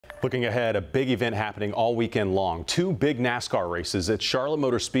Looking ahead, a big event happening all weekend long. Two big NASCAR races at Charlotte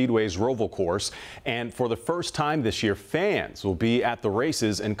Motor Speedway's ROVAL course. And for the first time this year, fans will be at the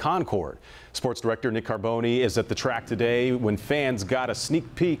races in Concord. Sports director Nick Carboni is at the track today when fans got a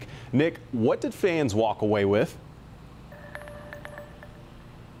sneak peek. Nick, what did fans walk away with?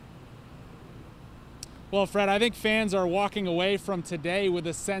 Well, Fred, I think fans are walking away from today with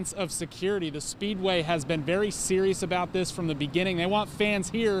a sense of security. The Speedway has been very serious about this from the beginning. They want fans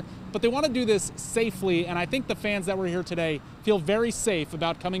here, but they want to do this safely, and I think the fans that were here today feel very safe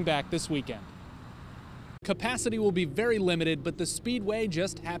about coming back this weekend. Capacity will be very limited, but the Speedway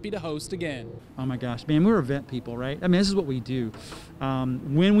just happy to host again. Oh my gosh, man, we're event people, right? I mean, this is what we do.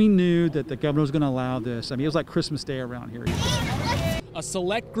 When we knew that the governor was going to allow this, I mean, it was like Christmas Day around here. A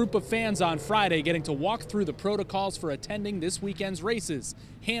select group of fans on Friday getting to walk through the protocols for attending this weekend's races.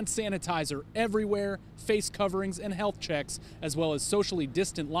 Hand sanitizer everywhere, face coverings and health checks, as well as socially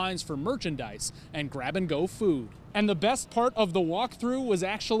distant lines for merchandise and grab-and-go food. And the best part of the walkthrough was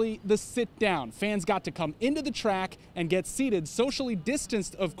actually the sit-down. Fans got to come into the track and get seated, socially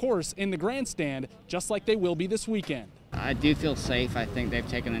distanced, of course, in the grandstand, just like they will be this weekend. I do feel safe. I think they've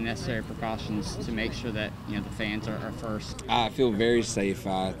taken the necessary precautions to make sure that the fans are first. I feel very safe.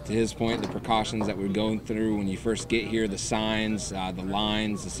 To his point, the precautions that we're going through when you first get here, the signs, the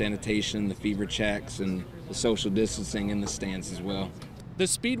lines, the sanitation, the fever checks, and the social distancing in the stands as well. The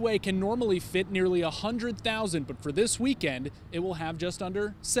Speedway can normally fit nearly 100,000, but for this weekend, it will have just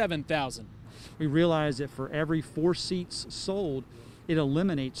under 7,000. We realized that for every 4 seats sold, it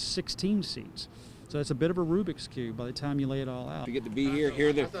eliminates 16 seats. So it's a bit of a Rubik's Cube by the time you lay it all out. You get to be here,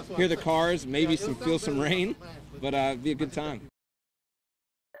 hear the cars, maybe feel some rain, but it'd be a good time.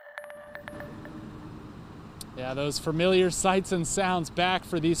 Yeah, those familiar sights and sounds back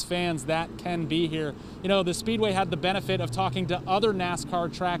for these fans that can be here. You know, the Speedway had the benefit of talking to other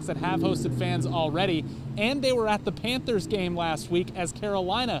NASCAR tracks that have hosted fans already, and they were at the Panthers game last week as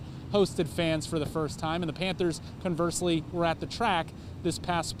Carolina hosted fans for the first time, and the Panthers, conversely, were at the track this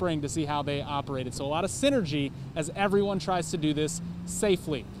past spring to see how they operated. So a lot of synergy as everyone tries to do this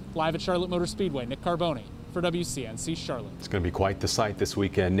safely. Live at Charlotte Motor Speedway, Nick Carboni for WCNC Charlotte. It's going to be quite the sight this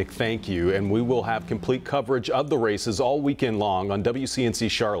weekend. Nick, thank you. And we will have complete coverage of the races all weekend long on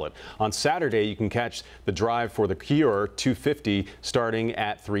WCNC Charlotte. On Saturday, you can catch the drive for the Cure 250 starting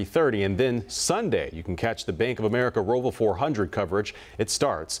at 3:30. And then Sunday, you can catch the Bank of America ROVAL 400 coverage. It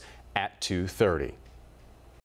starts at 2:30.